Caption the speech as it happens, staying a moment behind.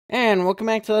And welcome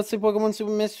back to Let's Play Pokemon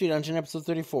Super Mystery Dungeon, episode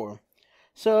 34.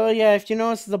 So, yeah, if you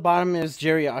notice at the bottom is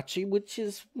Geriachi, which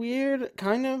is weird,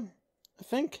 kind of, I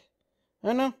think. I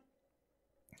don't know.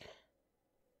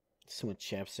 So much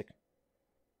chapstick.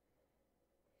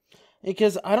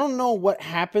 Because I don't know what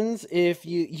happens if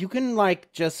you can,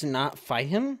 like, just not fight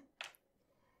him.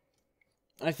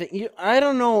 I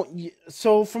don't know.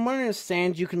 So, from what I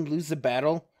understand, you can lose the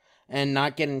battle and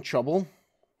not get in trouble.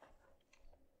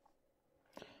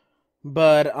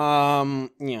 But,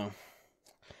 you know,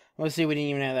 obviously we didn't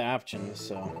even have that option,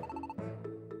 so.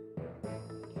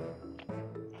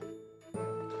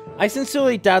 I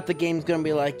sincerely doubt the game's gonna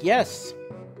be like, yes,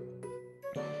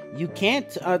 you can't,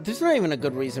 there's not even a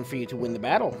good reason for you to win the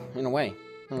battle, in a way.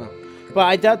 But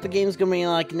I doubt the game's gonna be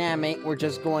like, nah, mate, we're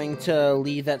just going to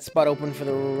leave that spot open for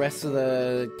the rest of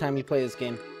the time you play this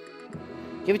game.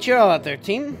 Give it your all out there,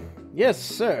 team. Yes,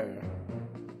 sir.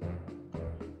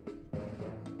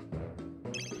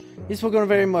 These Pokemon are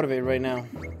very motivated right now.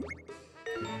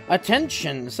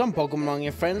 Attention! Some Pokemon among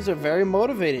your friends are very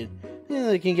motivated.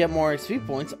 They can get more XP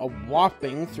points, a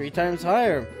whopping 3 times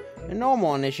higher. A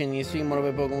normal initiating these 3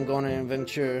 motivated Pokemon going on an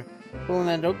adventure. Pokemon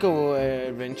that don't go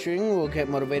adventuring will get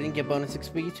motivated and get bonus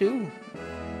XP too.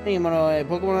 Hey, you motivate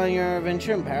Pokemon on your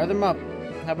adventure and power them up.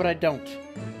 How about I don't?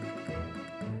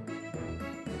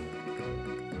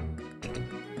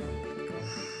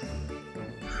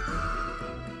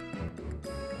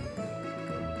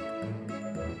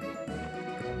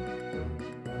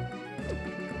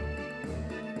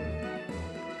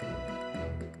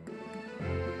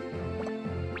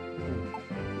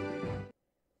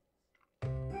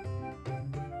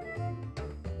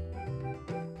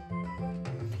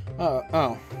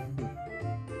 Oh.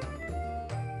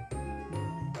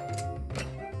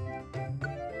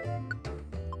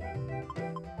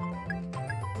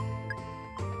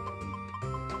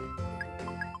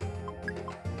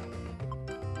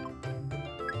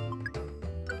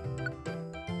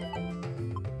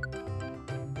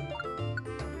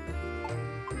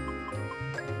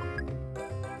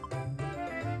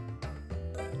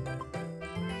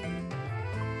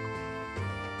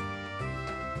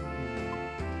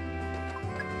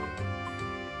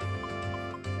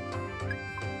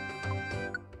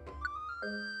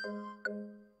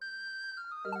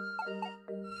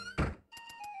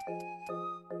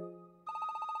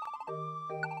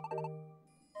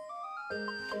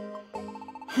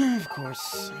 Of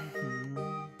course.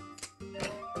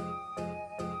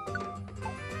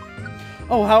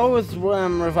 Oh, how it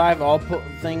revive all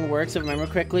thing works, if I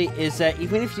remember correctly, is that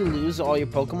even if you lose all your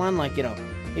Pokemon, like, you know,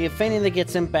 if anything that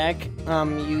gets sent back,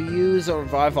 you use a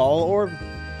revive all orb,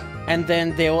 and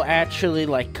then they'll actually,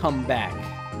 like, come back.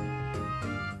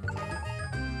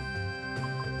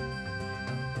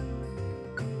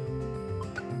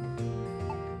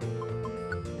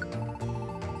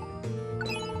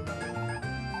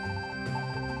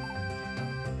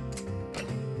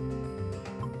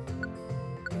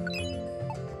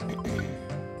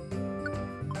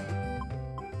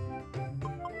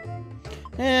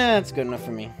 Yeah, that's good enough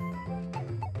for me.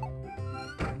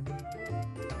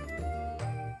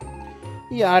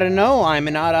 Yeah, I don't know. I'm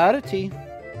an odd oddity.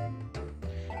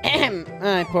 Ahem.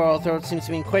 My poor old throat seems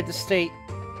to be in quite the state.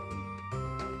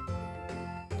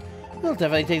 We'll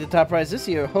definitely take the top prize this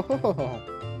year. Ho ho ho ho.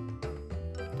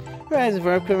 Rise of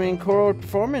our upcoming choral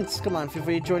performance. Come on, feel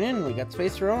free to join in. We got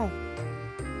space for all.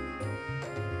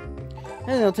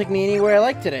 And they'll take me anywhere I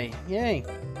like today. Yay.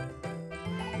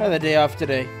 I have a day off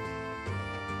today.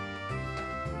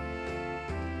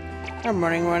 I'm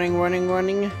running. I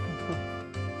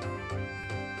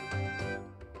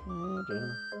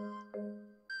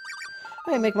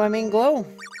make my main glow.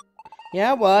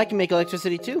 Yeah, well, I can make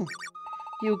electricity too.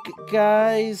 You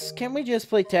guys, can't we just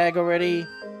play tag already?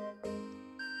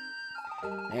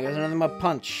 There goes another mud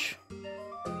punch.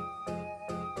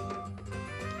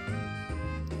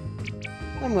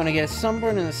 I'm gonna get a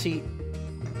sunburn in the seat.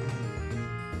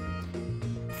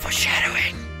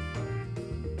 Foreshadowing.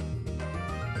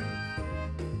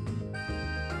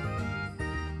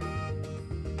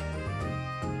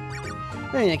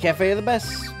 I mean, the cafe are the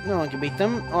best. No one can beat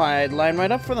them. Oh, I'd line right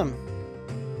up for them.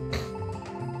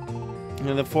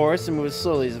 In the forest, and move as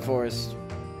slowly as the forest.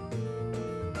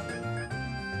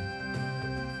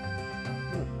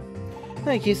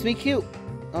 Hey, keeps me cute.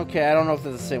 Okay, I don't know if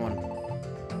that's the same one.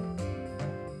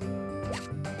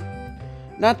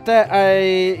 Not that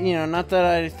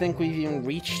I think we've even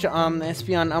reached the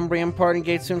Espeon Umbreon part and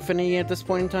Gates to Infinity at this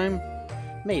point in time.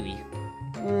 Maybe.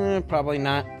 Probably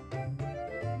not.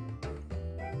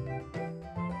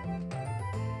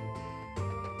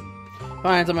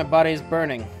 Fine, until my body is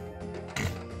burning.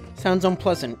 Sounds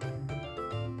unpleasant.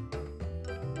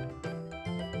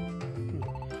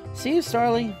 See you,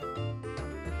 Starly.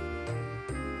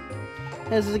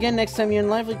 This is again next time you're in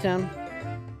Lively Town.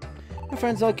 My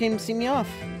friends all came to see me off.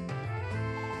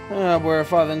 We're a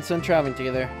father and son traveling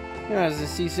together. You know, as to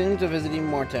see soon to visit even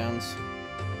more towns.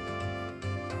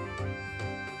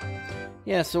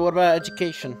 Yeah, so what about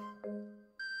education?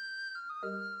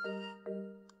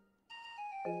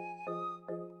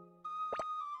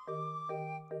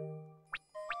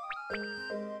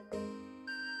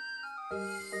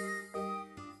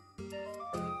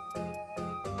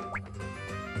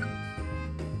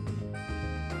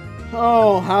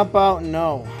 Oh, how about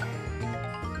no?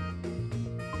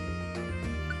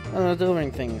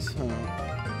 Delivering things.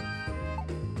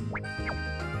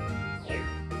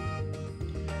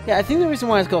 Yeah, I think the reason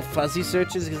why it's called fuzzy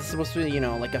search is because it's supposed to be, you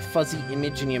know, like a fuzzy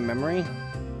image in your memory.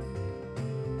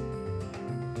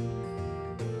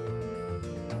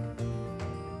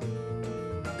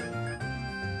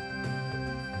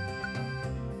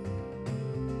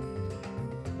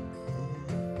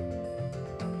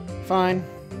 Fine.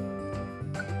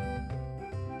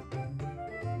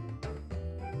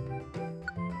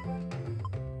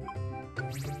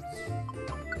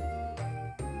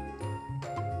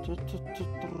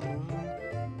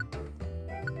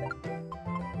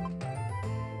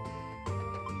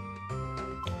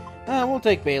 We'll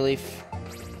take Bayleaf.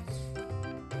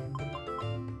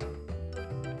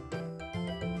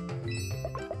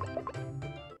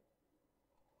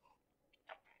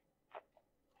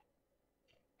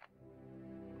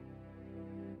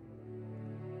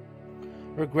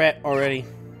 Regret already.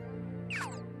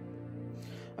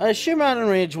 Sheer Mountain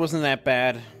Rage wasn't that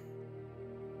bad.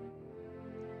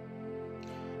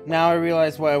 Now I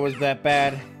realize why it was that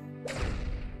bad.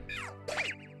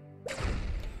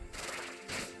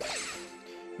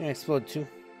 Yeah, explode too.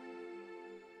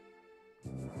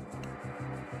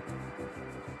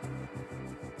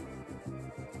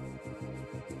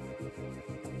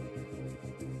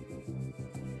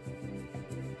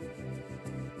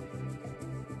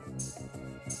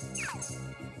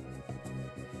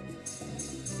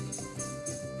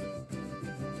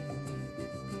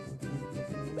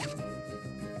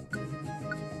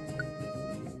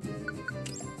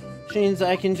 Means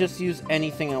I can just use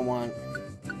anything I want.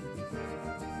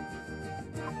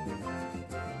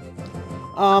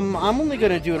 I'm only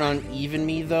gonna do it on even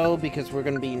me though, because we're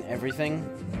gonna be in everything.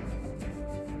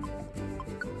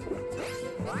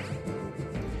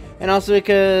 And also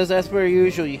because, as per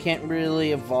usual, you can't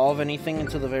really evolve anything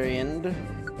until the very end.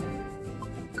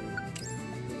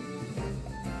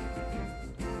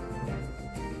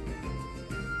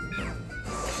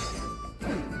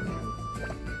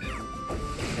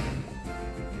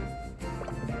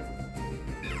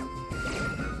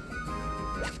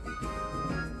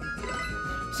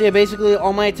 So yeah, basically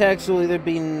all my attacks will either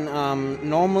be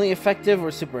normally effective or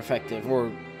super effective,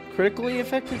 or critically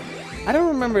effective. I don't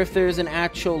remember if there's an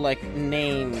actual, like,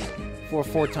 name for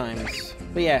 4 times.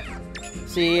 But yeah,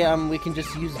 see, we can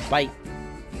just use Bite,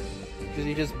 because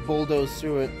you just bulldoze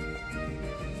through it.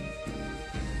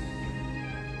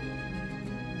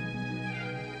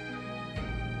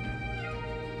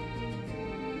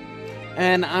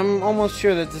 And I'm almost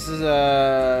sure that this is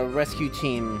a rescue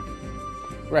team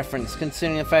reference,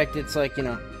 considering the fact it's like, you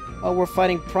know, oh, we're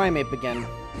fighting Primeape again.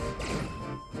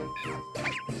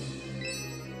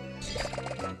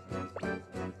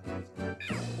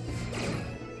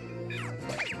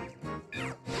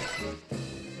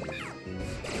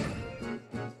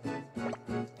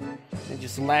 They're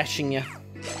just lashing you.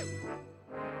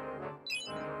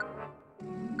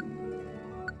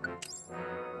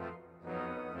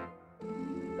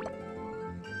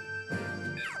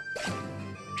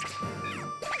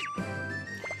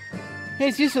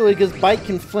 It's useful because Bite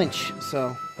can flinch,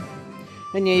 so...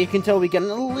 And yeah, you can tell we get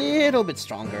a little bit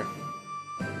stronger.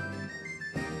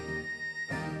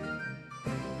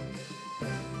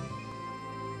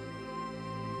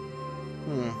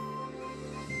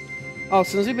 Oh,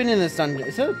 since we've been in this dungeon...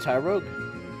 Is that a Tyrogue?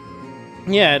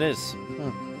 Yeah, it is.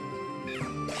 Huh.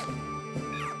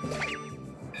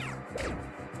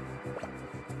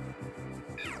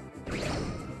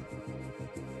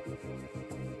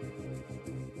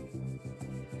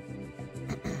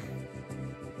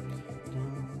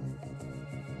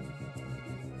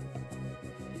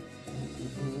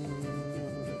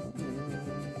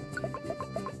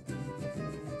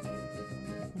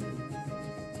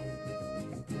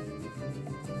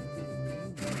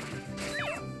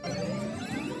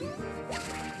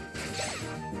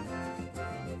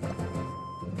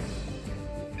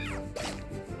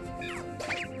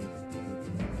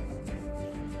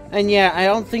 And yeah, I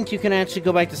don't think you can actually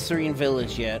go back to Serene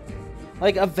Village yet.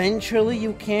 Like, eventually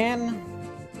you can.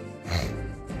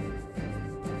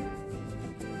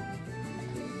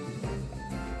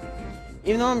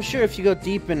 Even though I'm sure if you go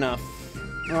deep enough.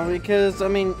 You know, because, I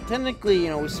mean, technically, you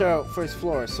know, we start out first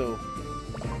floor, so...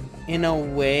 In a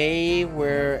way,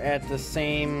 we're at the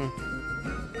same...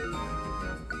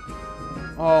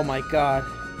 Oh my god.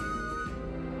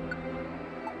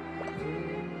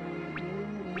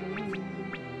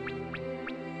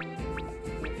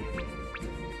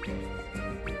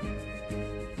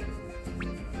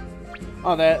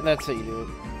 Oh, that's how you do it.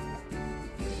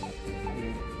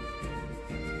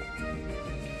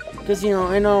 Because, you know,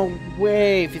 in a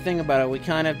way, if you think about it, we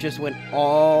kind of just went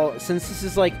all... Since this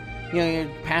is like, you know, you're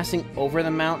passing over the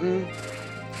mountain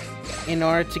in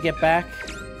order to get back.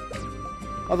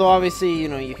 Although, obviously, you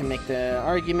know, you can make the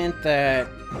argument that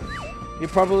you're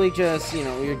probably just, you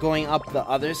know, you're going up the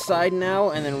other side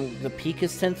now, and then the peak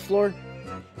is 10th floor.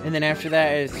 And then after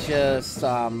that, it's just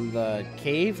the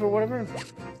cave or whatever.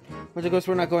 Which, of course,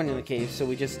 we're not going to the cave, so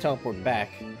we just teleport back.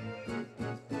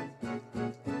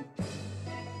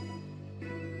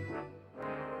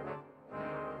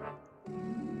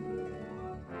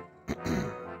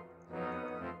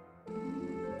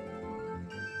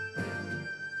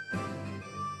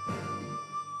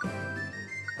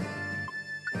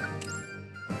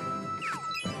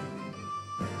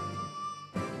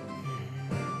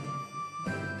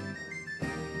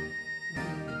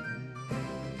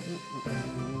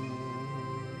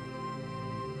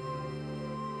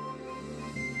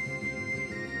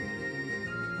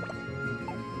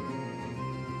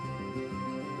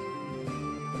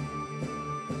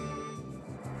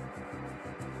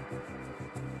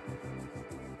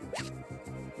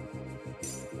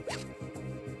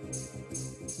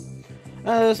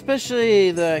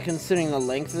 Especially considering the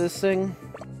length of this thing.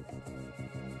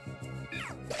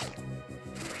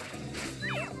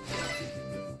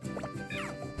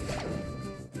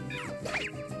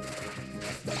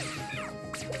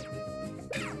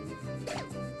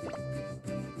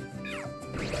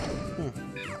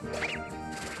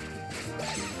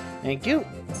 Thank you.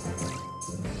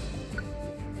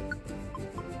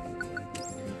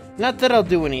 Not that I'll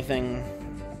do anything.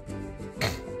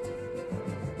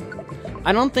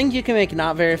 I don't think you can make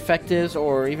not very effectives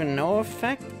or even no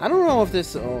effect. I don't know if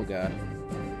this... Oh, God.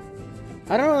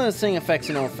 I don't know if this thing affects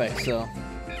no effects, so...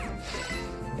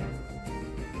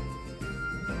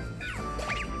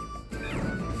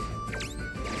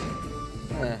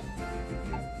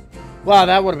 Wow,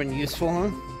 that would have been useful, huh?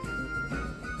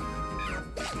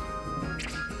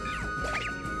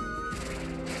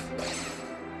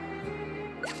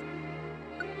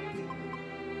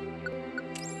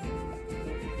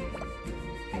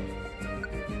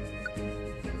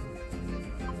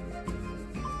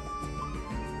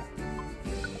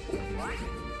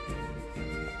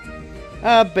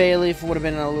 Bayleaf would have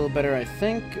been a little better, I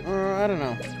think, or I don't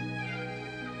know.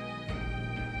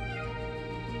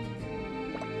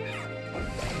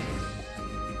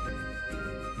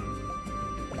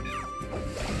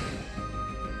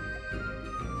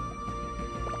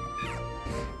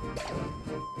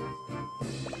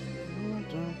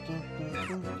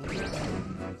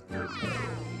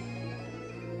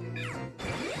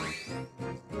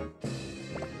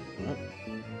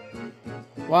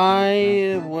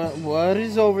 Why? What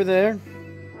is over there?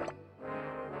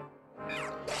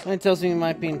 That tells me you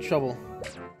might be in trouble.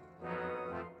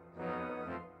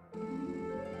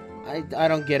 I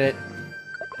don't get it.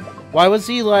 Why was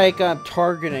he like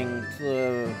targeting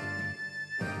the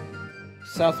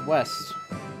southwest?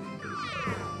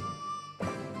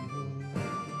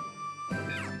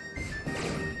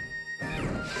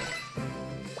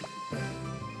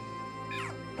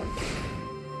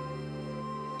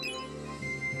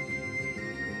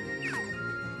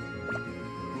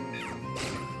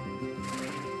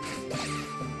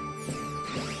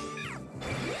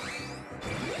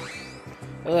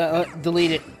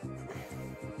 Delete it.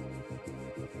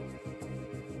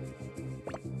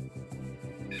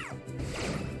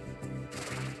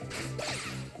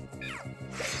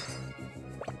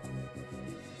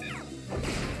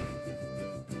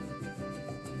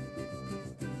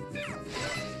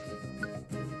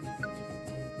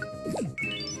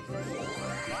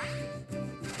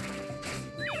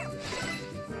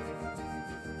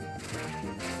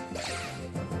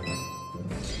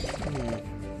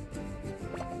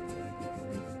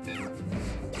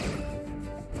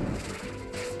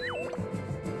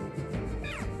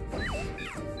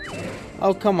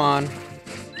 Oh, come on.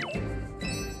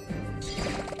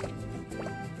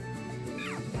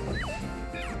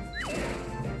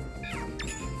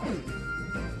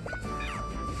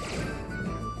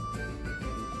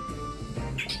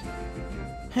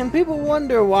 And people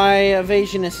wonder why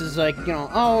evasionists is like, you know,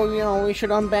 oh, you know, we should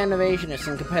unban evasionists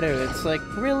in competitive. It's like,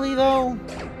 really though?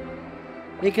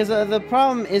 Because the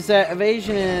problem is that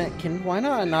evasion can, why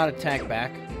not attack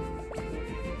back?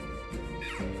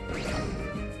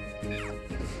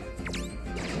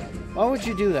 Why would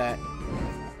you do that?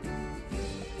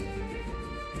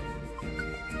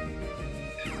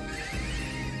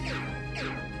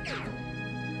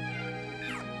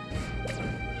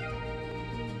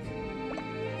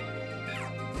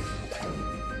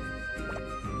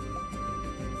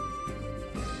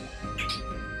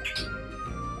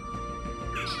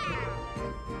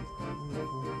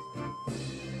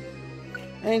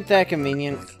 Ain't that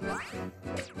convenient?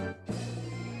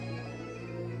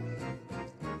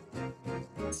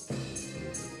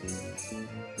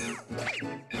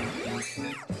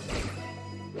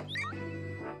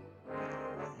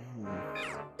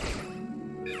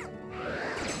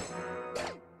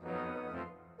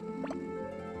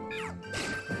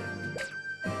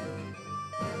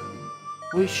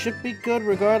 We should be good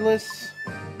regardless.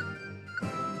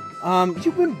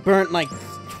 You've been burnt like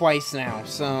twice now,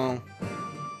 so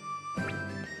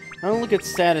I don't look at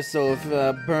status though if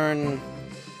burn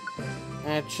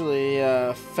actually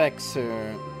affects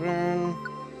her. Burn.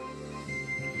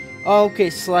 Okay,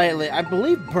 slightly. I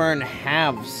believe burn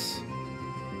halves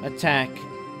attack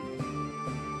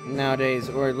nowadays,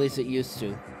 or at least it used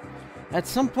to. At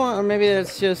some point, or maybe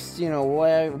that's just, you know,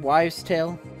 wives'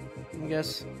 tale, I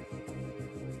guess.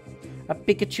 A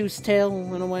Pikachu's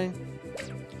tail, in a way.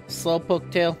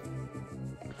 Slowpoke tail.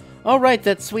 Oh, right,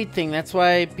 that sweet thing. That's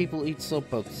why people eat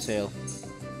Slowpoke's tail.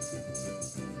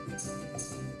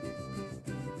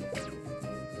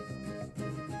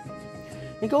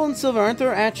 In Gold and Silver, aren't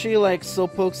there actually, like,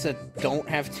 Slowpokes that don't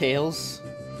have tails?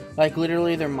 Like,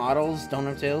 literally, their models don't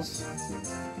have tails?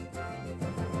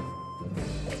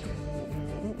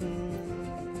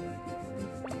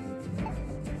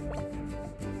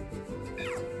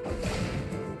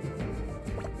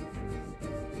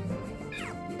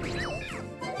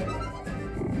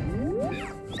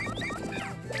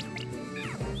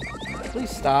 Please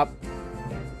stop.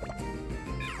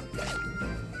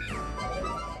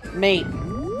 Mate.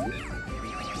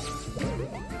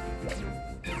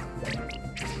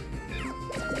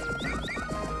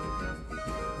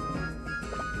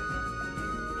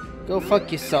 Go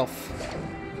fuck yourself.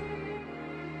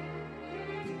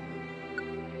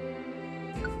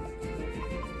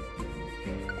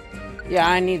 Yeah,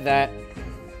 I need that.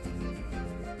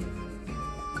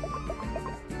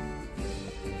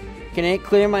 Can it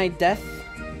clear my death?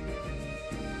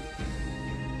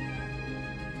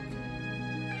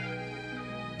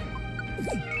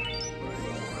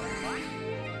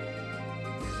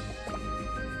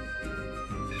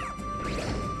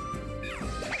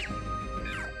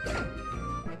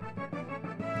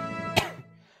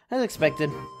 As expected.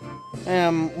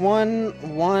 1.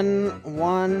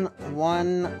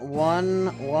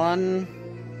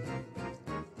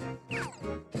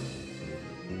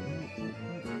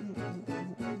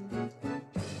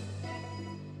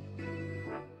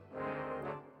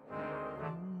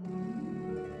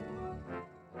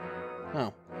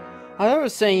 Oh. I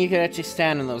was saying you could actually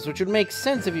stand on those, which would make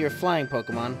sense if you're a flying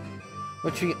Pokemon,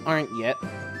 which we aren't yet.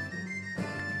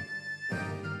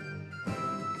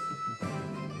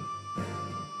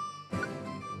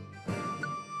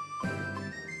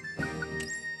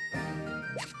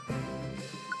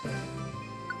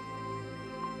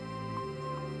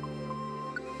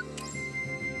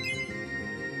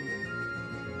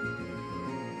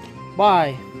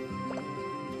 Why?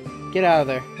 Get out of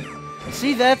there.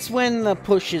 See, that's when the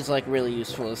push is, like, really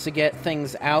useful, is to get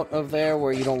things out of there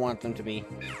where you don't want them to be.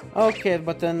 Okay,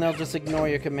 but then they'll just ignore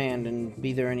your command and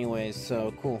be there anyways,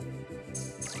 so cool.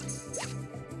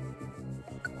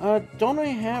 Don't I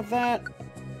have that?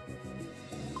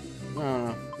 I don't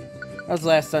know. That was the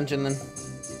last dungeon, then.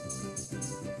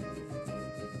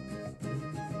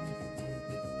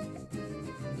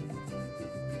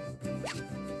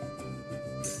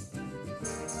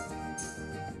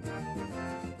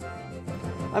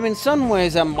 I mean, in some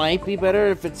ways that might be better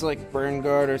if it's like Burn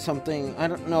Guard or something. I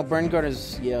don't know. Burn Guard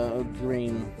is, yeah,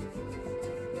 green.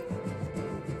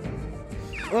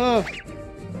 Ugh.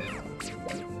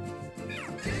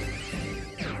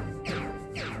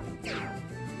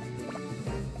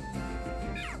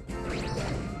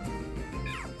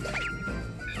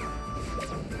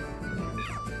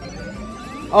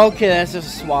 Okay, that's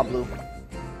just a Swablu.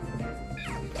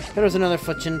 There was another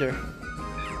Fletchinder.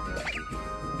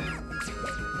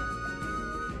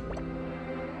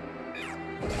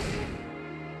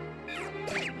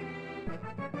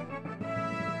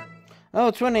 Oh,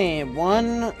 20.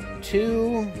 1,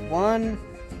 2, 1,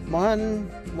 1,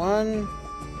 1,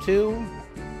 2.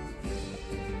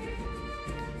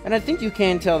 And I think you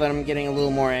can tell that I'm getting a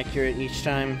little more accurate each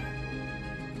time.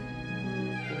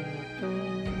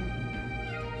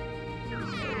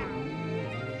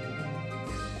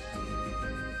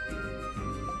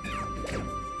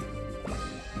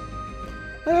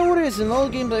 I don't know what it is. In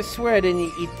old games, I swear I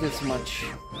didn't eat this much.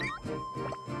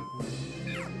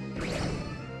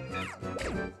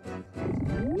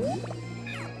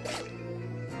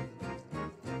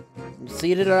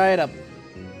 Seated right up.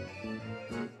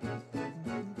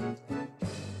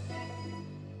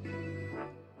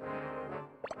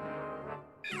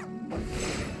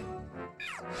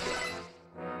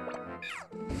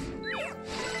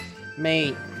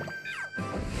 Mate.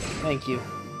 Thank you.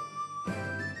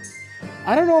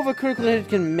 I don't know if a critical hit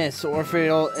can miss, or if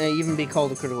it'll even be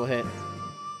called a critical hit.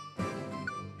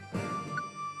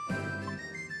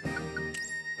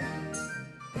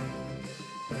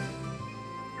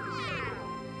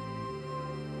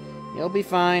 You'll be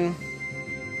fine.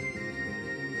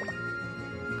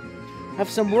 Have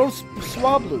some roast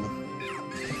swablu.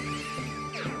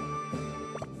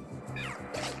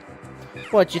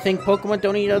 What, you think Pokemon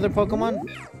don't eat other Pokemon?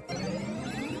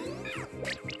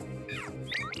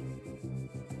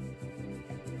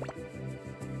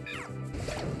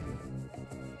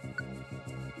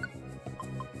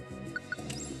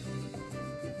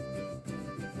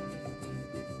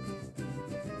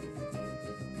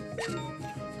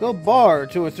 Gold bar,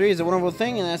 2 or 3 is a wonderful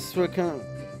thing, and that's what kind of...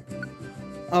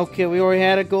 Okay, we already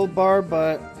had a gold bar,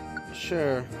 but...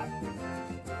 Sure.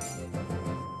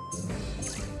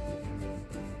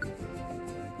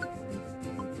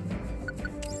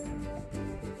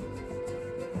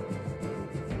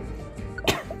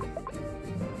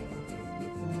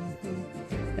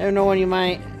 Never know when you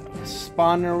might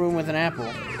spawn in a room with an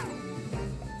apple.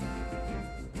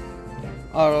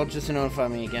 Oh, it'll just notify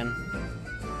me again.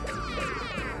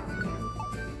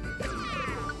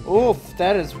 Oof,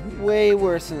 that is way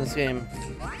worse in this game.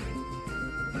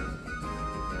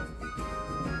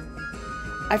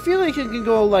 I feel like it can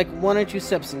go like 1 or 2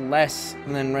 steps less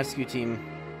than Rescue Team.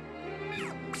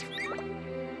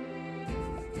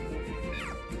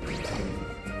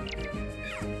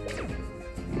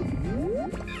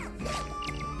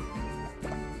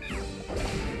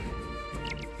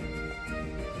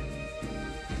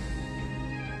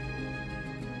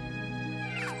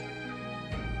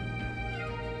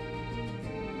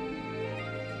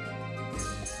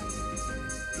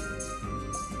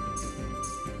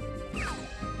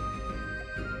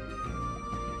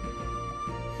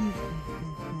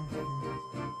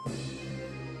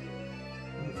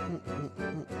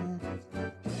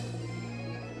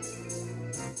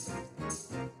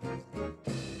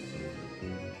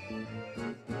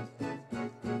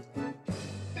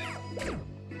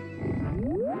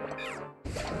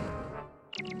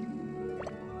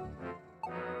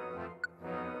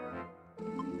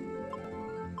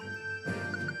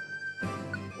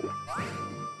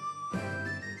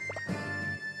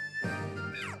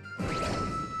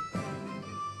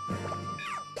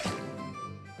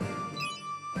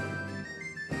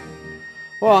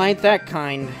 Well, ain't that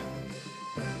kind.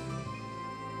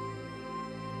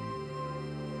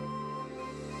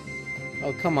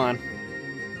 Oh, come on.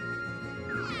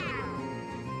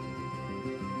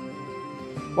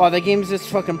 Wow, the game's just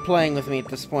fucking playing with me at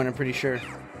this point, I'm pretty sure.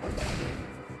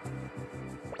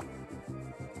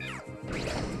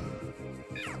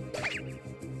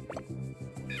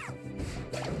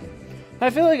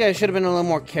 I feel like I should have been a little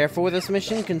more careful with this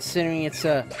mission, considering it's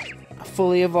a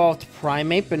fully evolved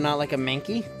primate, but not like a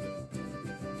Mankey.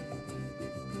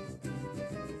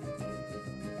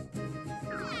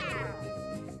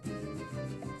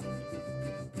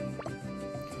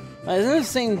 Isn't this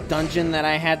the same dungeon that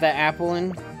I had that apple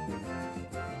in?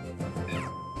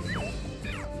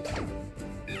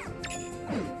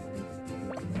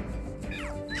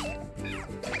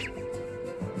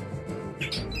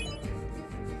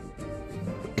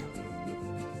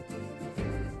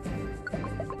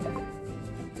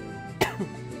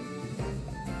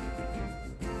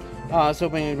 Oh, I was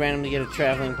hoping we'd randomly get a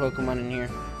traveling Pokemon in here.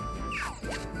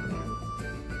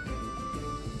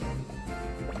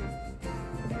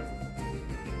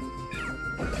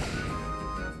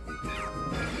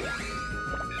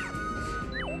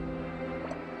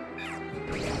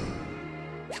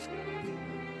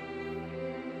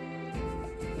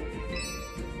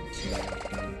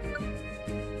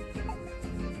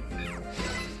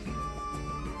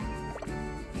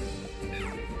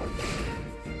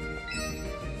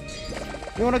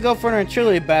 You want to go for an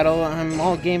artillery battle? I'm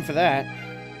all game for that.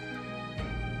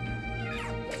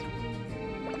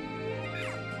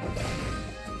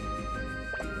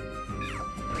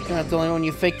 You're not the only one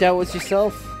you faked out was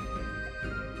yourself.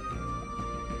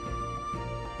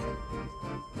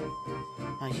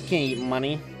 Oh, you can't eat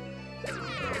money.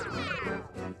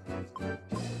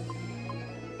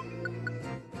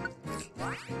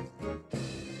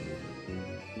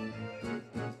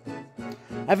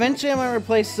 Eventually, I might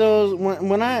replace those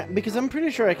because I'm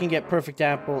pretty sure I can get perfect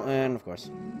apple and, of course,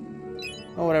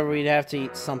 or whatever. We'd have to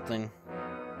eat something.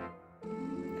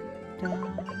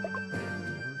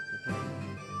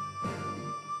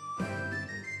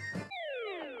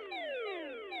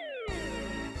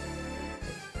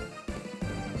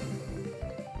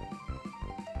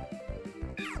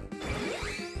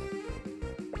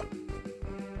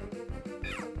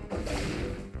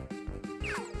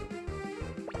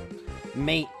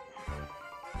 Mate.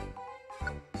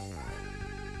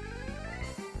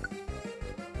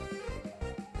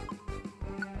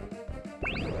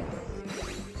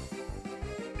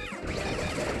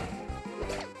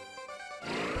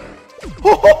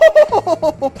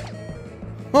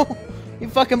 You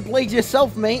fucking played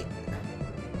yourself, mate.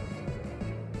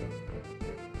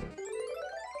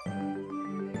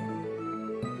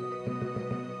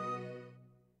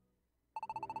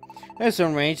 There's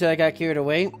some rage that I got carried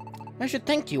away. I should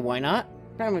thank you, why not?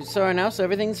 I'm sorry now, so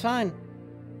everything's fine.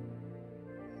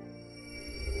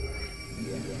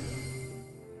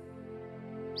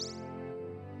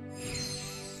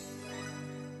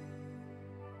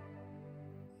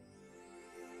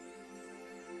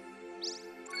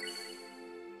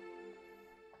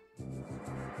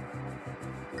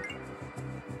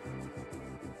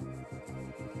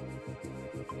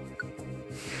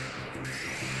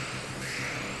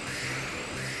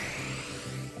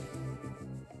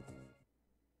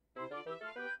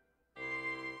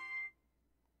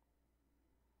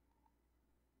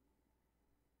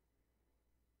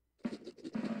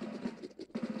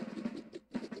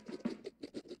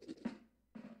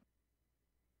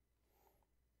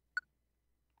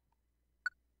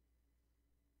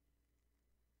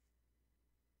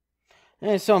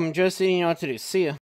 So I'm just, what to do. See ya.